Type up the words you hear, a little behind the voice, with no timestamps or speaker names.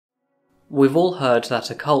We've all heard that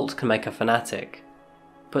a cult can make a fanatic,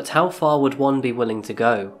 but how far would one be willing to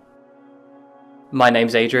go? My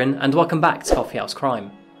name's Adrian, and welcome back to Coffeehouse Crime.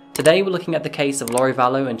 Today we're looking at the case of Charles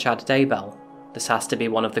Vallow and Tammy Daybell. This has to be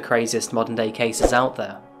one of the craziest modern day cases out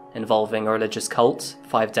there, involving a religious cult,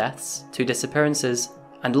 5 deaths, 2 disappearances,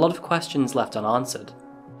 and a lot of questions left unanswered.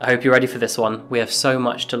 I hope you're ready for this one. We have so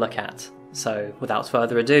much to look at. So without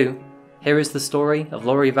further ado, here is the story of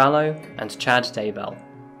Charles Vallow and Tammy Daybell.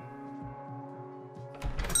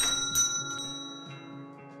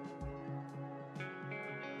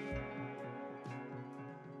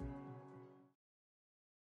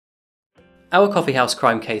 Our Coffeehouse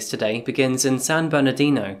crime case today begins in San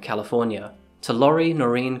Bernardino, California, to Lori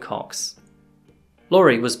Noreen Cox.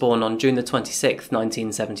 Lori was born on June 26,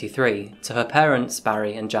 1973, to her parents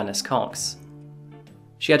Barry and Janice Cox.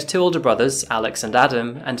 She had 2 older brothers, Alex and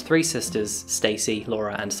Adam, and 3 sisters, Stacy,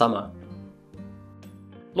 Laura and Summer.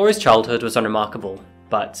 Lori's childhood was unremarkable,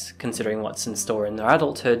 but considering what's in store in their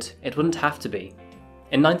adulthood, it wouldn't have to be.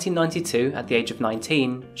 In 1992, at the age of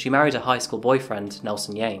 19, she married a high school boyfriend,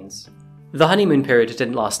 Nelson Yanes. The honeymoon period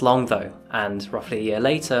didn't last long though, and roughly a year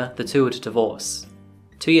later, the two would divorce.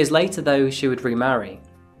 2 years later though, she would remarry,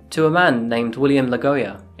 to a man named William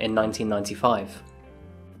Lagoya in 1995.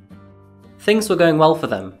 Things were going well for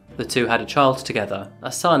them. The two had a child together,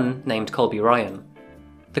 a son named Colby Ryan.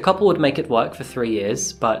 The couple would make it work for 3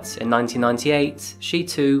 years, but in 1998, she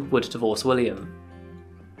too would divorce William.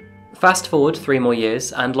 Fast forward 3 more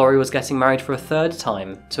years, and Lori was getting married for a 3rd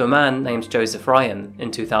time to a man named Joseph Ryan in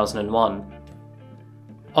 2001.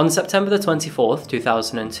 On September 24,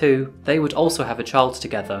 2002, they would also have a child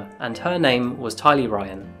together, and her name was Tylee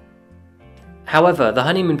Ryan. However, the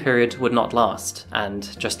honeymoon period would not last,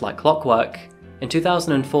 and just like clockwork, in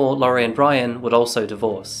 2004 Lori and Ryan would also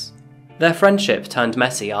divorce. Their friendship turned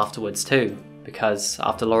messy afterwards too, because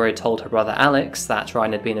after Lori told her brother Alex that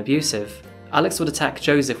Ryan had been abusive, Alex would attack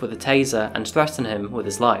Joseph with a taser and threaten him with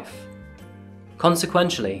his life.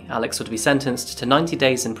 Consequentially, Alex would be sentenced to 90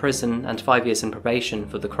 days in prison and 5 years in probation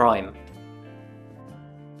for the crime.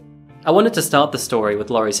 I wanted to start the story with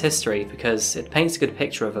Lori's history because it paints a good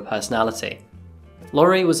picture of her personality.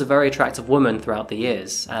 Lori was a very attractive woman throughout the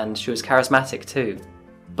years, and she was charismatic too.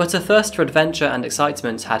 But her thirst for adventure and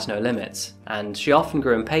excitement had no limit, and she often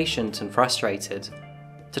grew impatient and frustrated.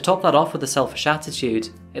 To top that off with a selfish attitude,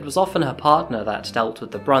 it was often her partner that dealt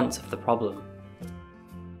with the brunt of the problem.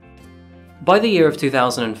 By the year of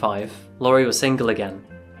 2005, Lori was single again.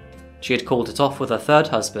 She had called it off with her 3rd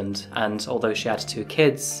husband, and although she had 2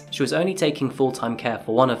 kids, she was only taking full-time care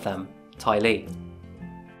for one of them, Tylee.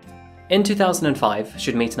 In 2005,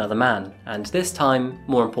 she'd meet another man, and this time,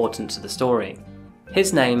 more important to the story.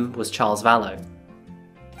 His name was Charles Vallow.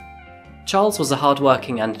 Charles was a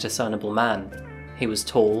hard-working and discernible man. He was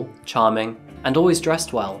tall, charming, and always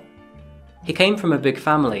dressed well. He came from a big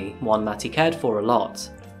family, one that he cared for a lot.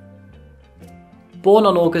 Born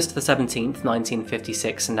on August 17,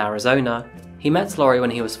 1956 in Arizona, he met Lori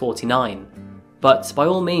when he was 49, but by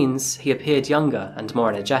all means he appeared younger and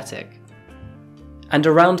more energetic. And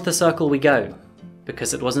around the circle we go,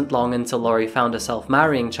 because it wasn't long until Lori found herself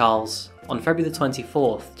marrying Charles on February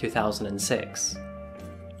 24, 2006.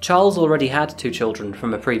 Charles already had 2 children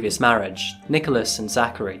from a previous marriage, Nicholas and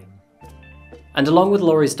Zachary. And along with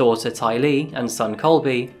Lori's daughter Tylee and son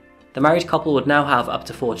Colby, the married couple would now have up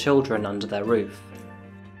to 4 children under their roof.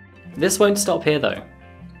 This won't stop here though.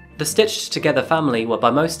 The stitched together family were by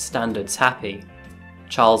most standards happy.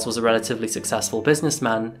 Charles was a relatively successful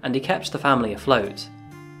businessman and he kept the family afloat.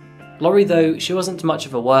 Lori though, she wasn't much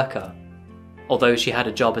of a worker. Although she had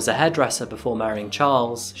a job as a hairdresser before marrying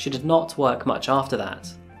Charles, she did not work much after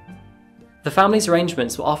that. The family's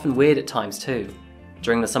arrangements were often weird at times too.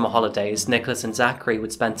 During the summer holidays, Nicholas and Zachary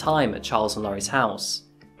would spend time at Charles and Lori's house.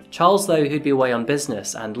 Charles though, he'd be away on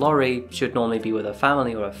business, and Lori, she would normally be with her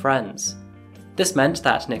family or her friends. This meant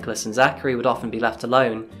that Nicholas and Zachary would often be left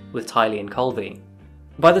alone with Tylee and Colby.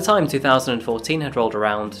 By the time 2014 had rolled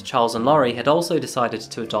around, Charles and Lori had also decided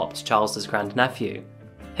to adopt Charles's grandnephew.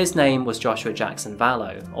 His name was Joshua Jackson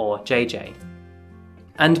Vallow, or JJ.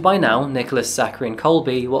 And by now, Nicholas, Zachary and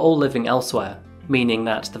Colby were all living elsewhere, meaning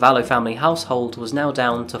that the Vallow family household was now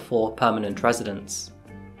down to 4 permanent residents.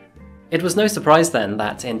 It was no surprise then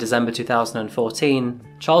that in December 2014,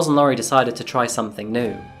 Charles and Lori decided to try something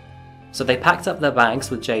new. So they packed up their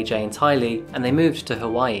bags with JJ and Tylee and they moved to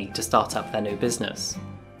Hawaii to start up their new business.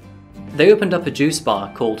 They opened up a juice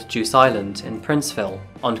bar called Juice Island in Princeville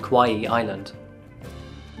on Kauai Island.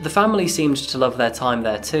 The family seemed to love their time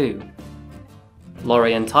there too.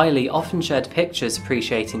 Lori and Tylee often shared pictures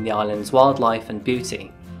appreciating the island's wildlife and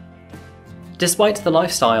beauty. Despite the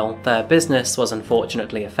lifestyle, their business was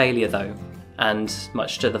unfortunately a failure though, and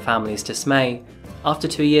much to the family's dismay, after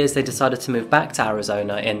 2 years they decided to move back to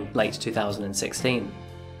Arizona in late 2016.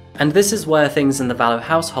 And this is where things in the Vallow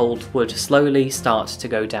household would slowly start to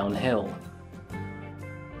go downhill.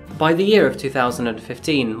 By the year of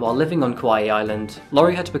 2015, while living on Kauai Island,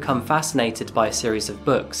 Lori had become fascinated by a series of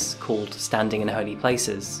books called Standing in Holy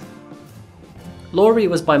Places. Lori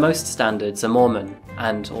was by most standards a Mormon,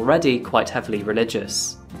 and already quite heavily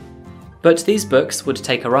religious. But these books would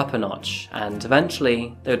take her up a notch, and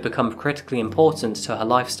eventually they would become critically important to her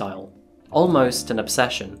lifestyle, almost an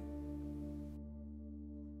obsession.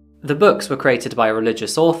 The books were created by a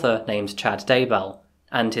religious author named Charles Daybell,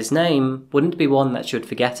 and his name wouldn't be one that she would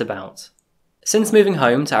forget about. Since moving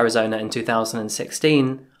home to Arizona in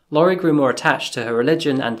 2016, Lori grew more attached to her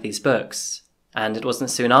religion and these books, and it wasn't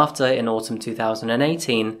soon after, in autumn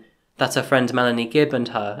 2018, that her friend Melanie Gibb and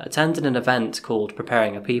her attended an event called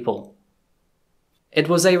Preparing a People. It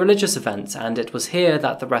was a religious event, and it was here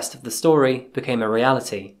that the rest of the story became a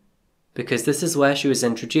reality, because this is where she was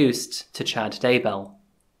introduced to Chad Daybell.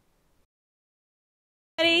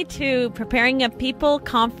 To Preparing a People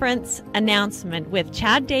conference announcement with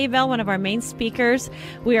Chad Daybell, one of our main speakers.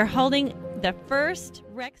 We are holding the first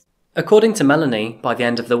Rex. According to Melanie, by the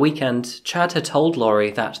end of the weekend, Chad had told Lori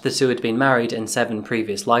that the two had been married in 7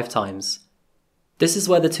 previous lifetimes. This is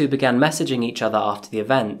where the two began messaging each other after the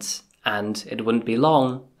event, and it wouldn't be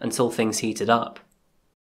long until things heated up.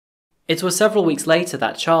 It was several weeks later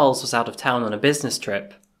that Charles was out of town on a business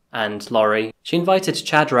trip, and Lori, she invited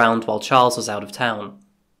Chad around while Charles was out of town.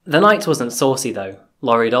 The night wasn't saucy though.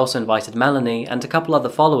 Lori had also invited Melanie and a couple other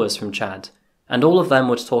followers from Chad, and all of them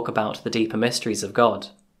would talk about the deeper mysteries of God.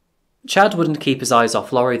 Chad wouldn't keep his eyes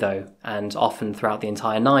off Lori though, and often throughout the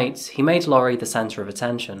entire night, he made Lori the centre of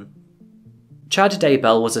attention. Chad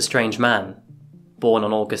Daybell was a strange man. Born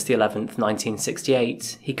on August 11th,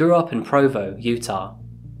 1968, he grew up in Provo, Utah.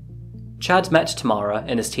 Chad met Tamara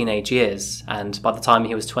in his teenage years, and by the time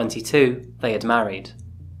he was 22, they had married.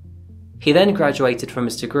 He then graduated from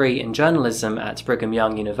his degree in journalism at Brigham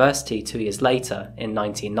Young University 2 years later, in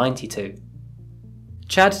 1992.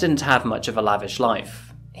 Chad didn't have much of a lavish life.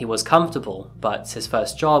 He was comfortable, but his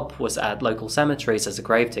first job was at local cemeteries as a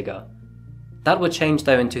gravedigger. That would change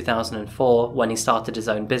though in 2004 when he started his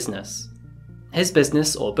own business. His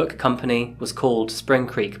business or book company was called Spring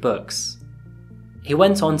Creek Books. He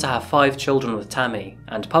went on to have 5 children with Tammy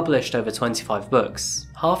and published over 25 books,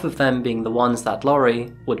 half of them being the ones that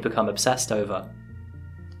Lori would become obsessed over.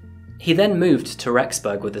 He then moved to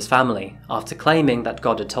Rexburg with his family after claiming that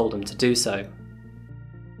God had told him to do so.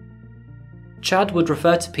 Chad would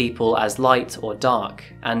refer to people as light or dark,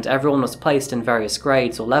 and everyone was placed in various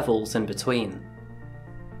grades or levels in between.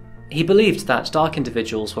 He believed that dark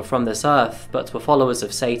individuals were from this earth but were followers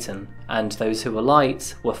of Satan, and those who were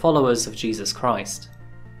light were followers of Jesus Christ.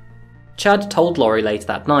 Chad told Lori later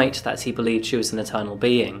that night that he believed she was an eternal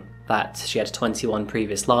being, that she had 21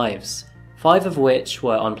 previous lives, 5 of which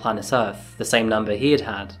were on planet Earth, the same number he had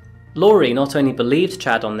had. Lori not only believed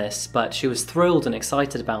Chad on this, but she was thrilled and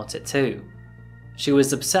excited about it too. She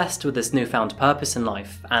was obsessed with this newfound purpose in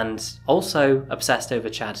life, and also obsessed over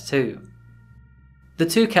Chad too. The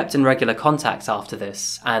two kept in regular contact after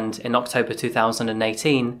this, and in October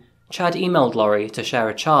 2018, Chad emailed Lori to share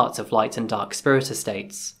a chart of light and dark spirit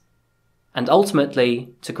estates, and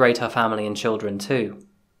ultimately to grade her family and children too.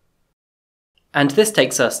 And this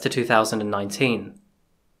takes us to 2019.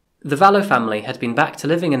 The Vallow family had been back to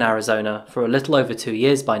living in Arizona for a little over 2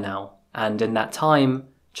 years by now, and in that time,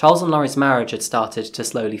 Charles and Lori's marriage had started to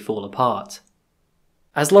slowly fall apart.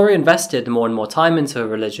 As Lori invested more and more time into her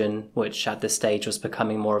religion, which at this stage was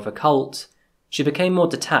becoming more of a cult, she became more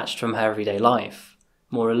detached from her everyday life,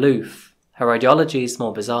 more aloof, her ideologies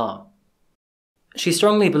more bizarre. She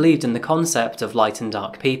strongly believed in the concept of light and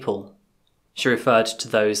dark people. She referred to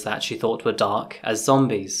those that she thought were dark as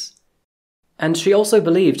zombies. And she also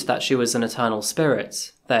believed that she was an eternal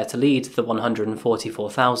spirit, there to lead the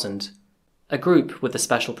 144,000, a group with a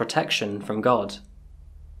special protection from God.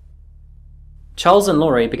 Charles and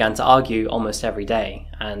Lori began to argue almost every day,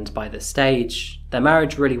 and by this stage, their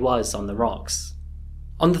marriage really was on the rocks.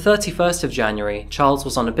 On the 31st of January, Charles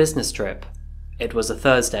was on a business trip. It was a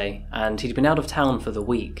Thursday, and he'd been out of town for the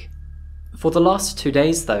week. For the last 2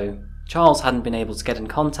 days, though, Charles hadn't been able to get in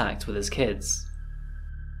contact with his kids.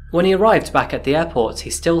 When he arrived back at the airport, he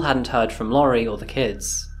still hadn't heard from Lori or the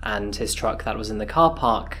kids, and his truck that was in the car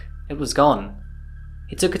park, it was gone.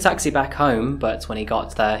 He took a taxi back home, but when he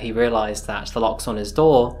got there, he realised that the locks on his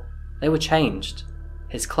door, they were changed.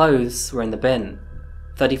 His clothes were in the bin.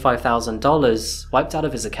 $35,000 wiped out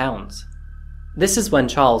of his account. This is when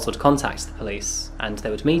Charles would contact the police, and they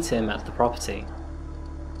would meet him at the property.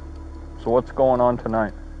 So what's going on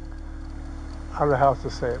tonight? I don't know how else to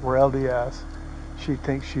say it. We're LDS. She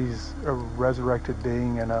thinks she's a resurrected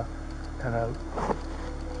being and a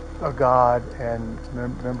god and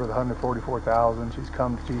member of the 144,000.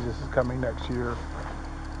 Jesus is coming next year.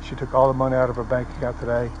 She took all the money out of her bank account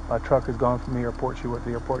today. My truck is gone from the airport. She went to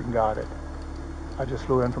the airport and got it. I just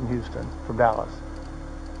flew in from Dallas.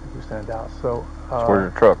 Houston and Dallas. So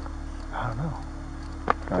Where's your truck? I don't know.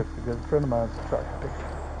 Okay. A good friend of mine's truck.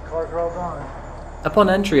 Cars are all gone. Upon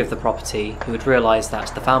entry of the property, he would realise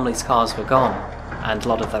that the family's cars were gone, and a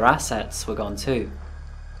lot of their assets were gone too.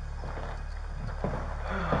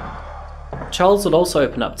 Charles would also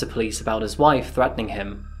open up to police about his wife threatening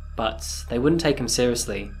him, but they wouldn't take him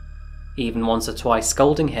seriously, even once or twice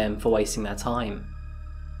scolding him for wasting their time.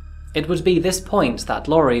 It would be this point that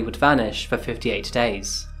Laurie would vanish for 58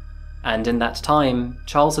 days, and in that time,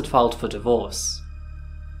 Charles had filed for divorce.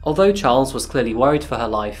 Although Charles was clearly worried for her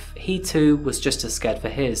life, he too was just as scared for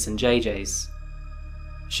his and JJ's.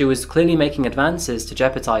 She was clearly making advances to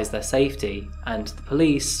jeopardise their safety, and the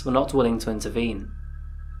police were not willing to intervene.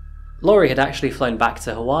 Laurie had actually flown back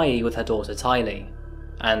to Hawaii with her daughter Tylee,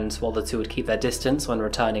 and while the two would keep their distance when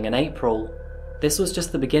returning in April, this was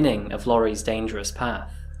just the beginning of Laurie's dangerous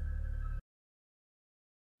path.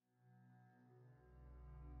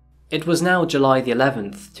 It was now July the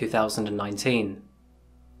 11th, 2019.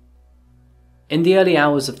 In the early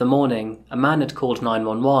hours of the morning, a man had called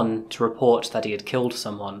 911 to report that he had killed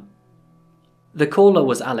someone. The caller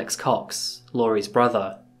was Alex Cox, Laurie's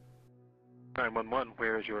brother. 911,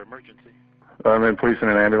 where is your emergency? I'm in police in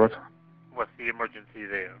an ambulance. What's the emergency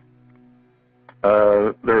there?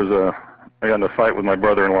 I got in a fight with my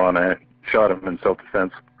brother-in-law and I shot him in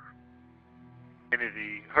self-defense. And is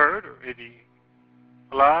he hurt or is he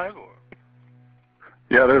alive or?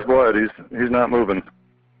 Yeah, there's blood. He's not moving.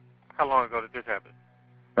 How long ago did this happen?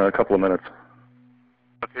 A couple of minutes.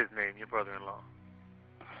 What's his name, your brother-in-law?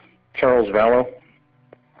 Charles Vallow.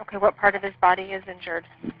 Okay, what part of his body is injured?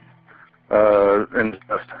 In the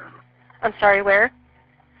chest. I'm sorry, where?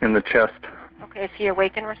 In the chest. Okay, is he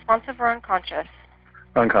awake and responsive or unconscious?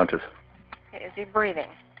 Unconscious. Okay, is he breathing?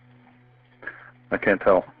 I can't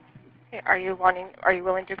tell. Okay, are you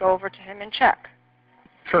willing to go over to him and check?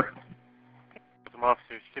 Sure. Some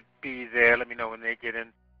officers should be there. Let me know when they get in.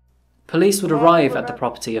 Police would arrive at the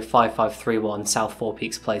property of 5531 South Four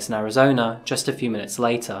Peaks Place in Arizona just a few minutes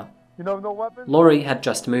later. No weapons? Laurie had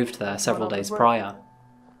just moved there several days prior.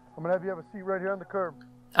 I'm gonna have you have a seat right here on the curb.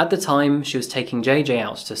 At the time, she was taking JJ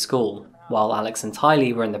out to school, while Alex and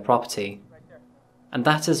Tylee were in the property. And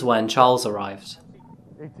that is when Charles arrived.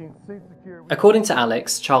 According to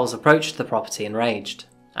Alex, Charles approached the property enraged,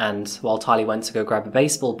 and while Tylee went to go grab a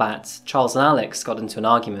baseball bat, Charles and Alex got into an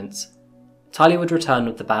argument. Tylee would return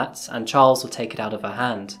with the bat, and Charles would take it out of her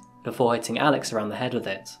hand, before hitting Alex around the head with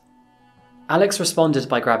it. Alex responded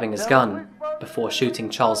by grabbing his gun, before shooting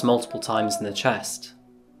Charles multiple times in the chest.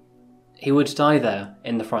 He would die there,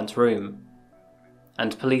 in the front room,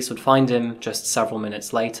 and police would find him just several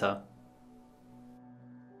minutes later.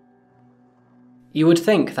 You would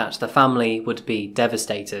think that the family would be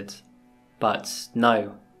devastated, but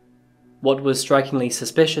no. What was strikingly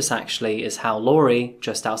suspicious actually is how Laurie,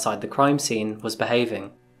 just outside the crime scene, was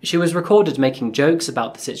behaving. She was recorded making jokes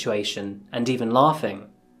about the situation, and even laughing.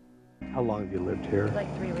 How long have you lived here?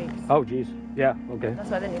 Like 3 weeks. Oh, geez. Yeah, okay. That's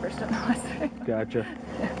why the neighbors don't know us. Gotcha.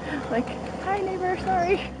 Like, hi neighbor,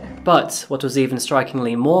 sorry. But what was even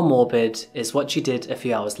strikingly more morbid is what she did a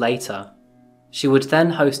few hours later. She would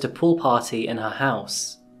then host a pool party in her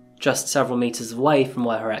house, just several meters away from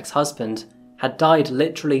where her ex-husband had died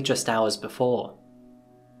literally just hours before.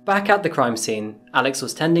 Back at the crime scene, Alex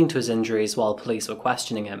was tending to his injuries while police were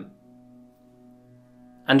questioning him.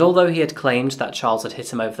 And although he had claimed that Charles had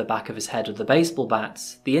hit him over the back of his head with a baseball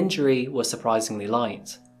bat, the injury was surprisingly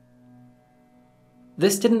light.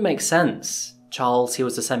 This didn't make sense. Charles, he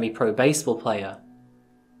was a semi-pro baseball player.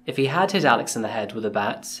 If he had hit Alex in the head with a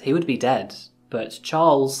bat, he would be dead, but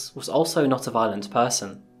Charles was also not a violent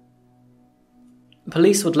person.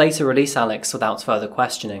 Police would later release Alex without further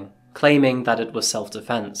questioning, claiming that it was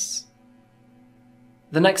self-defense.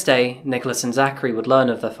 The next day, Nicholas and Zachary would learn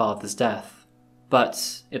of their father's death,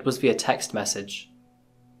 but it was via text message.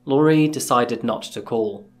 Laurie decided not to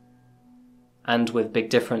call. And with big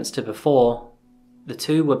difference to before, the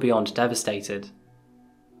two were beyond devastated.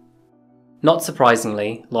 Not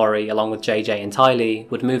surprisingly, Laurie, along with JJ and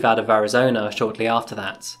Tylee, would move out of Arizona shortly after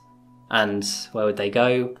that. And where would they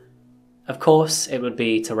go? Of course, it would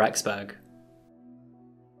be to Rexburg.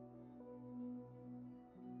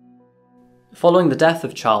 Following the death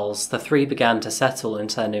of Charles, the three began to settle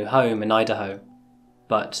into their new home in Idaho.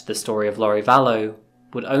 But the story of Lori Vallow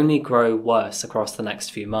would only grow worse across the next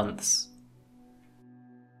few months.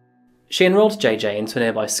 She enrolled JJ into a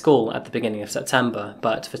nearby school at the beginning of September,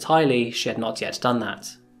 but for Tylee, she had not yet done that.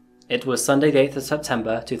 It was Sunday the 8th of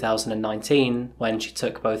September 2019 when she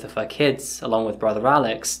took both of her kids, along with brother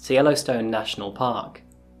Alex, to Yellowstone National Park.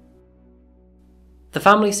 The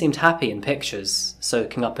family seemed happy in pictures,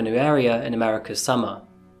 soaking up a new area in America's summer.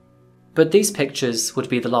 But these pictures would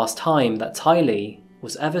be the last time that Tylee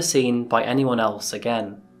was ever seen by anyone else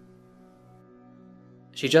again.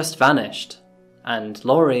 She just vanished, and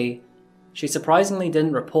Lori, she surprisingly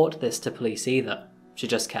didn't report this to police either. She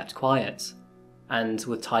just kept quiet. And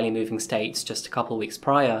with Tylee moving states just a couple weeks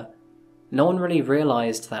prior, no one really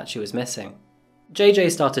realised that she was missing.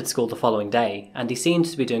 JJ started school the following day, and he seemed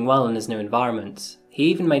to be doing well in his new environment. He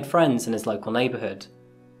even made friends in his local neighbourhood.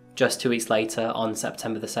 Just 2 weeks later, on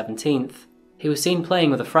September the 17th, he was seen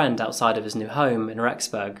playing with a friend outside of his new home in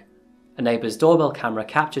Rexburg. A neighbour's doorbell camera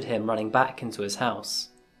captured him running back into his house.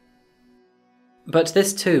 But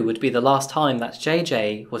this too would be the last time that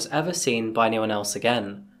JJ was ever seen by anyone else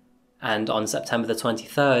again. And on September the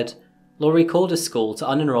 23rd, Lori called his school to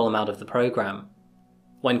unenroll him out of the programme.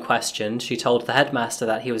 When questioned, she told the headmaster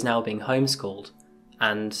that he was now being homeschooled,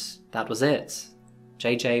 and that was it.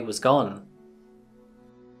 JJ was gone.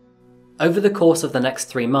 Over the course of the next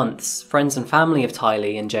 3 months, friends and family of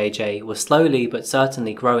Tylee and JJ were slowly but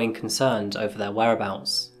certainly growing concerned over their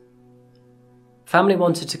whereabouts. Family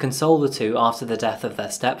wanted to console the two after the death of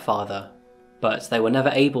their stepfather, but they were never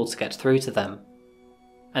able to get through to them.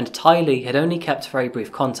 And Tylee had only kept very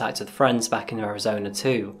brief contact with friends back in Arizona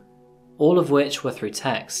too, all of which were through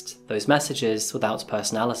text, those messages without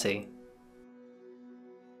personality.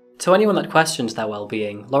 To anyone that questioned their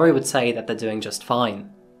well-being, Lori would say that they're doing just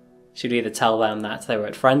fine. She'd either tell them that they were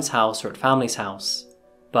at friend's house or at family's house,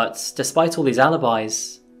 but despite all these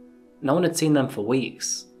alibis, no one had seen them for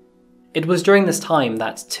weeks. It was during this time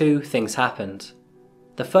that 2 things happened.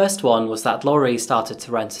 The first one was that Lori started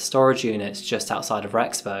to rent a storage unit just outside of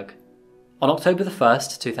Rexburg. On October the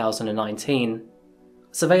 1st, 2019,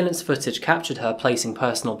 surveillance footage captured her placing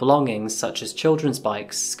personal belongings such as children's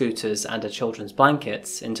bikes, scooters, and a children's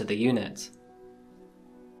blankets into the unit.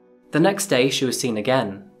 The next day she was seen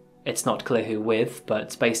again. It's not clear who with,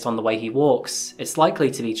 but based on the way he walks, it's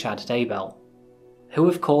likely to be Chad Daybell, who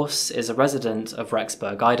of course is a resident of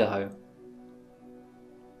Rexburg, Idaho.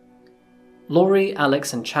 Lori,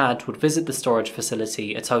 Alex and Chad would visit the storage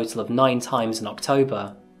facility a total of 9 times in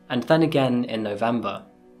October, and then again in November.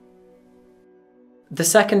 The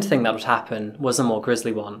second thing that would happen was a more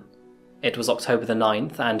grisly one. It was October the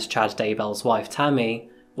 9th, and Chad Daybell's wife Tammy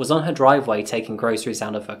was on her driveway taking groceries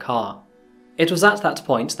out of her car. It was at that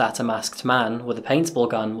point that a masked man with a paintball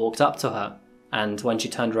gun walked up to her, and when she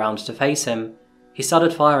turned around to face him, he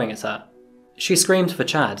started firing at her. She screamed for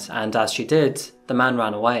Chad, and as she did, the man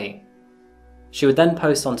ran away. She would then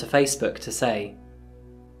post onto Facebook to say,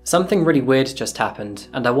 "Something really weird just happened,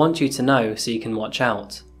 and I want you to know so you can watch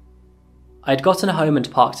out. I'd gotten home and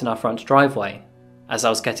parked in our front driveway. As I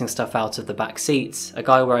was getting stuff out of the back seat, a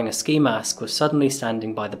guy wearing a ski mask was suddenly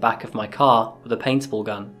standing by the back of my car with a paintball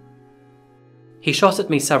gun. He shot at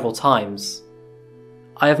me several times.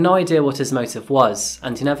 I have no idea what his motive was,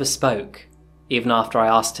 and he never spoke, even after I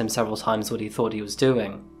asked him several times what he thought he was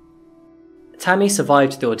doing." Tammy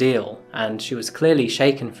survived the ordeal, and she was clearly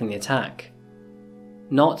shaken from the attack.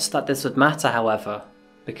 Not that this would matter, however,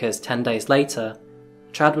 because 10 days later,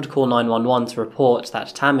 Chad would call 911 to report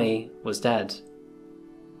that Tammy was dead.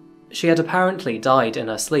 She had apparently died in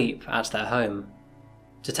her sleep at their home.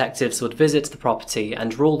 Detectives would visit the property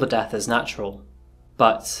and rule the death as natural,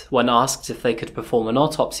 but when asked if they could perform an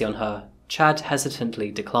autopsy on her, Chad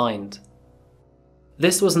hesitantly declined.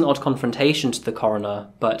 This was an odd confrontation to the coroner,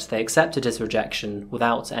 but they accepted his rejection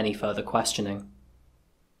without any further questioning.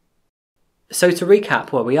 So to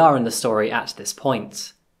recap where we are in the story at this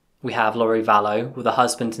point, we have Lori Vallow with a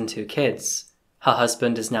husband and 2 kids. Her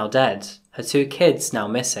husband is now dead, her 2 kids now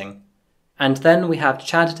missing. And then we have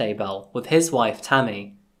Chad Daybell with his wife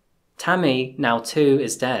Tammy. Tammy, now too,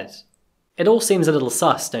 is dead. It all seems a little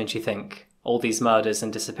sus, don't you think? All these murders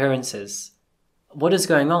and disappearances. What is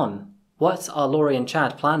going on? What are Lori and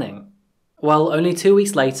Chad planning? Well, only 2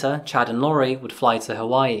 weeks later, Chad and Lori would fly to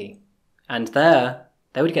Hawaii. And there,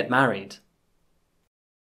 they would get married.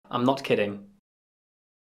 I'm not kidding.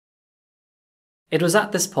 It was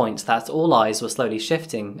at this point that all eyes were slowly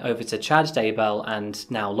shifting over to Chad Daybell and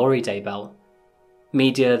now Lori Daybell.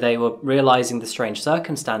 Media, they were realising the strange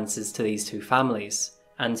circumstances to these 2 families,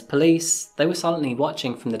 and police, they were silently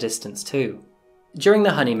watching from the distance too. During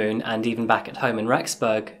the honeymoon, and even back at home in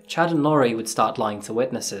Rexburg, Chad and Laurie would start lying to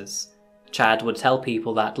witnesses. Chad would tell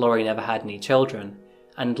people that Laurie never had any children,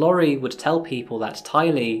 and Laurie would tell people that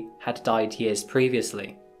Tylee had died years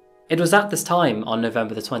previously. It was at this time, on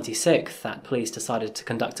November the 26th, that police decided to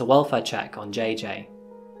conduct a welfare check on JJ.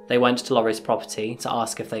 They went to Laurie's property to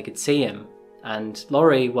ask if they could see him, and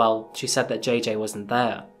Laurie, well, she said that JJ wasn't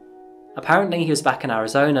there. Apparently he was back in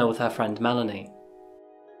Arizona with her friend Melanie.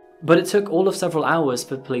 But it took all of several hours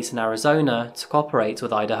for police in Arizona to cooperate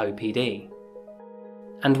with Idaho PD.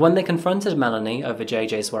 And when they confronted Melanie over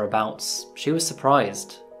JJ's whereabouts, she was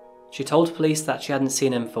surprised. She told police that she hadn't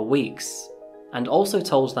seen him for weeks, and also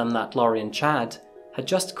told them that Laurie and Chad had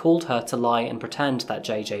just called her to lie and pretend that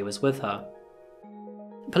JJ was with her.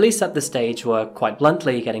 Police at this stage were quite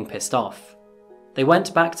bluntly getting pissed off. They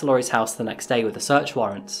went back to Laurie's house the next day with a search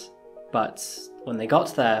warrant, but when they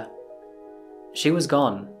got there, she was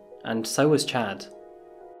gone, and so was Chad.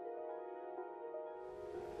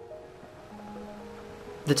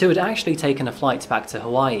 The two had actually taken a flight back to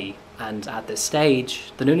Hawaii, and at this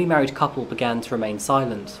stage, the newly married couple began to remain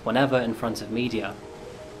silent whenever in front of media.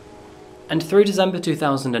 And through December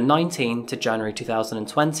 2019 to January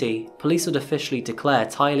 2020, police would officially declare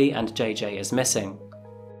Tylee and J.J. as missing.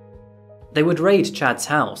 They would raid Chad's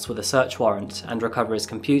house with a search warrant and recover his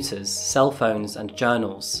computers, cell phones and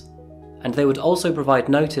journals. And they would also provide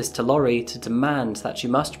notice to Laurie to demand that she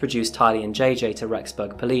must produce Tylee and J.J. to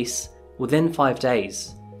Rexburg police within 5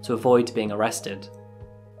 days to avoid being arrested.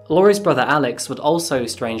 Laurie's brother Alex would also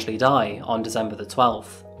strangely die on December the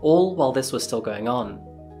 12th, all while this was still going on,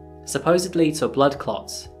 supposedly to a blood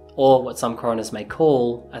clot, or what some coroners may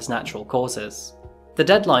call as natural causes. The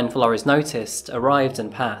deadline for Laurie's notice arrived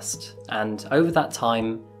and passed, and over that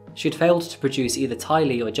time, she had failed to produce either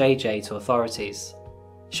Tylee or JJ to authorities.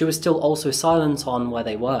 She was still also silent on where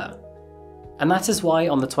they were. And that is why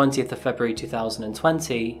on the 20th of February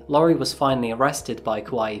 2020, Laurie was finally arrested by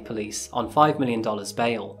Kauai police on $5 million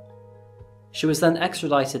bail. She was then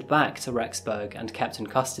extradited back to Rexburg and kept in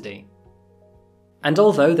custody. And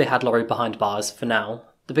although they had Laurie behind bars for now,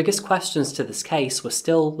 the biggest questions to this case were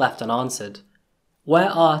still left unanswered. Where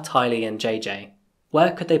are Tylee and JJ?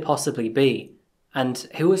 Where could they possibly be? And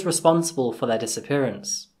who was responsible for their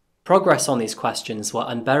disappearance? Progress on these questions were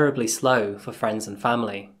unbearably slow for friends and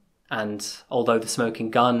family, and although the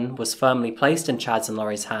smoking gun was firmly placed in Chad's and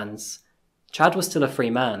Laurie's hands, Chad was still a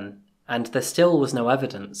free man, and there still was no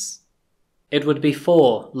evidence. It would be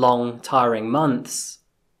 4 long, tiring months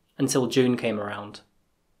until June came around.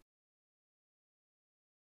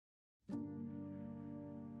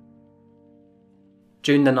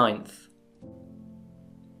 June the 9th.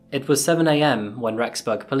 It was 7 AM when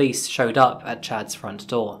Rexburg police showed up at Chad's front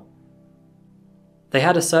door. They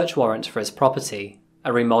had a search warrant for his property,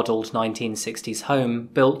 a remodeled 1960s home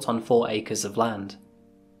built on 4 acres of land.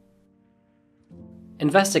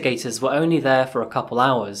 Investigators were only there for a couple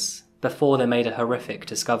hours before they made a horrific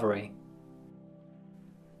discovery.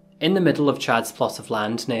 In the middle of Chad's plot of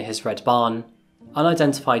land near his red barn,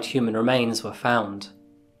 unidentified human remains were found.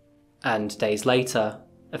 And days later,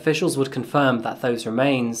 officials would confirm that those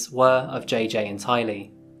remains were of JJ and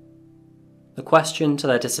Tylee. The question to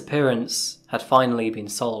their disappearance had finally been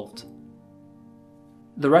solved.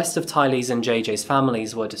 The rest of Tylee's and JJ's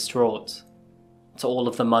families were distraught. To all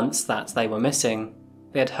of the months that they were missing,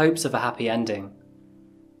 they had hopes of a happy ending.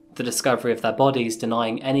 The discovery of their bodies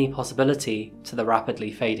denying any possibility to the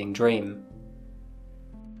rapidly fading dream.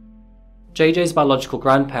 JJ's biological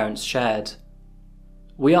grandparents shared,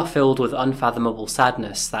 "We are filled with unfathomable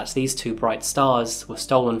sadness that these 2 bright stars were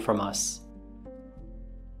stolen from us,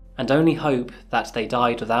 and only hope that they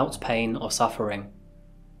died without pain or suffering."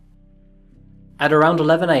 At around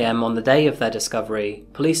 11 AM on the day of their discovery,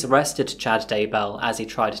 police arrested Chad Daybell as he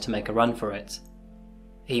tried to make a run for it.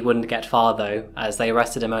 He wouldn't get far though, as they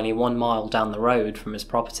arrested him only 1 mile down the road from his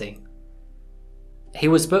property. He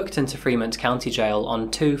was booked into Fremont County Jail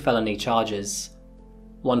on 2 felony charges,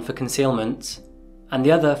 one for concealment and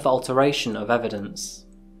the other for alteration of evidence.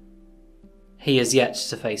 He is yet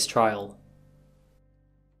to face trial.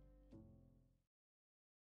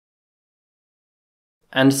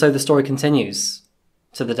 And so the story continues.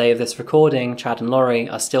 To the day of this recording, Chad and Laurie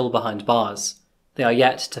are still behind bars. They are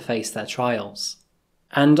yet to face their trials.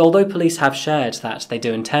 And although police have shared that they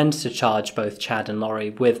do intend to charge both Chad and Laurie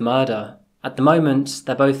with murder, at the moment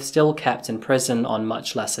they're both still kept in prison on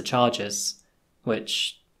much lesser charges,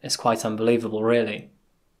 which is quite unbelievable really.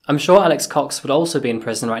 I'm sure Alex Cox would also be in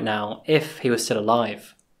prison right now if he was still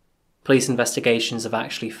alive. Police investigations have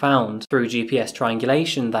actually found, through GPS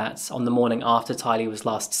triangulation, that on the morning after Tylee was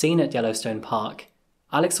last seen at Yellowstone Park,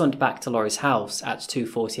 Alex went back to Lori's house at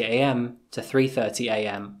 2:40 a.m. to 3:30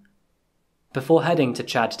 a.m. before heading to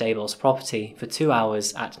Chad Daybell's property for 2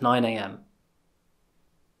 hours at 9 a.m.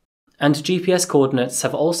 And GPS coordinates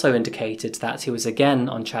have also indicated that he was again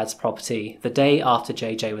on Chad's property the day after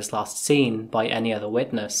JJ was last seen by any other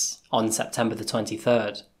witness, on September the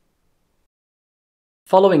 23rd.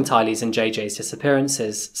 Following Tylee's and JJ's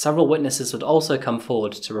disappearances, several witnesses would also come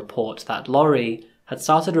forward to report that Lori had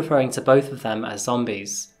started referring to both of them as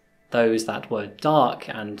zombies, those that were dark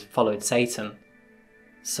and followed Satan.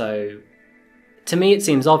 So, to me it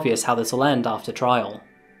seems obvious how this will end after trial.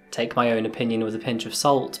 Take my own opinion with a pinch of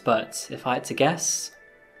salt, but if I had to guess,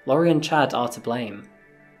 Lori and Chad are to blame.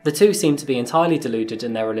 The two seem to be entirely deluded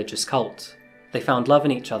in their religious cult. They found love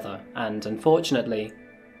in each other, and unfortunately,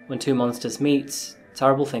 when two monsters meet,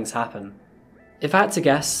 terrible things happen. If I had to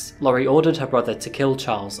guess, Lori ordered her brother to kill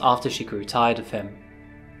Charles after she grew tired of him.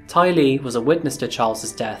 Tylee was a witness to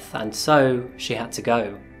Charles's death, and so she had to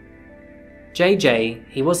go. JJ,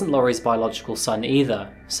 he wasn't Lori's biological son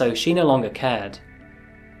either, so she no longer cared.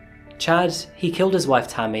 Chad, he killed his wife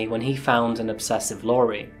Tammy when he found an obsessive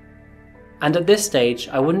Lori. And at this stage,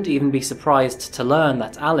 I wouldn't even be surprised to learn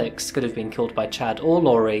that Alex could have been killed by Chad or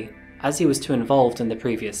Lori, as he was too involved in the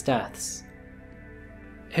previous deaths.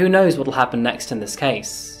 Who knows what'll happen next in this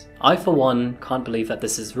case? I, for one, can't believe that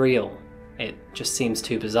this is real. It just seems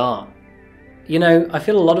too bizarre. You know, I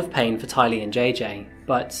feel a lot of pain for Tylee and JJ,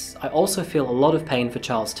 but I also feel a lot of pain for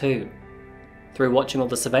Charles too. Through watching all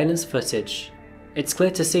the surveillance footage, it's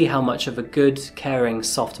clear to see how much of a good, caring,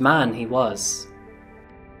 soft man he was.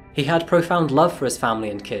 He had profound love for his family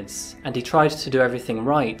and kids, and he tried to do everything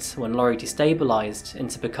right when Lori destabilised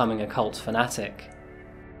into becoming a cult fanatic.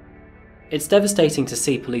 It's devastating to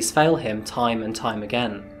see police fail him time and time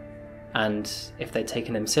again, and if they'd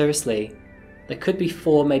taken him seriously, there could be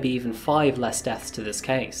 4, maybe even 5 less deaths to this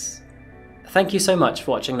case. Thank you so much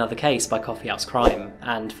for watching another case by Coffeehouse Crime,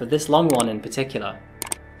 and for this long one in particular.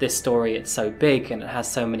 This story, it's so big and it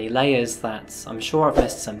has so many layers that I'm sure I've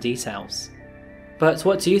missed some details. But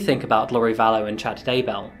what do you think about Lori Vallow and Chad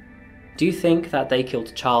Daybell? Do you think that they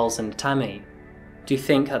killed Charles and Tammy? Do you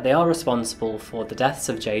think that they are responsible for the deaths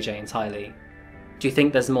of JJ and Tylee? Do you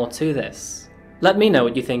think there's more to this? Let me know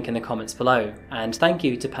what you think in the comments below, and thank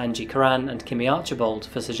you to Panji Karan and Kimmy Archibald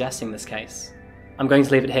for suggesting this case. I'm going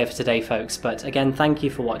to leave it here for today, folks, but again, thank you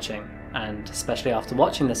for watching, and especially after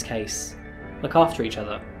watching this case, look after each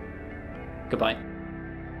other. Goodbye.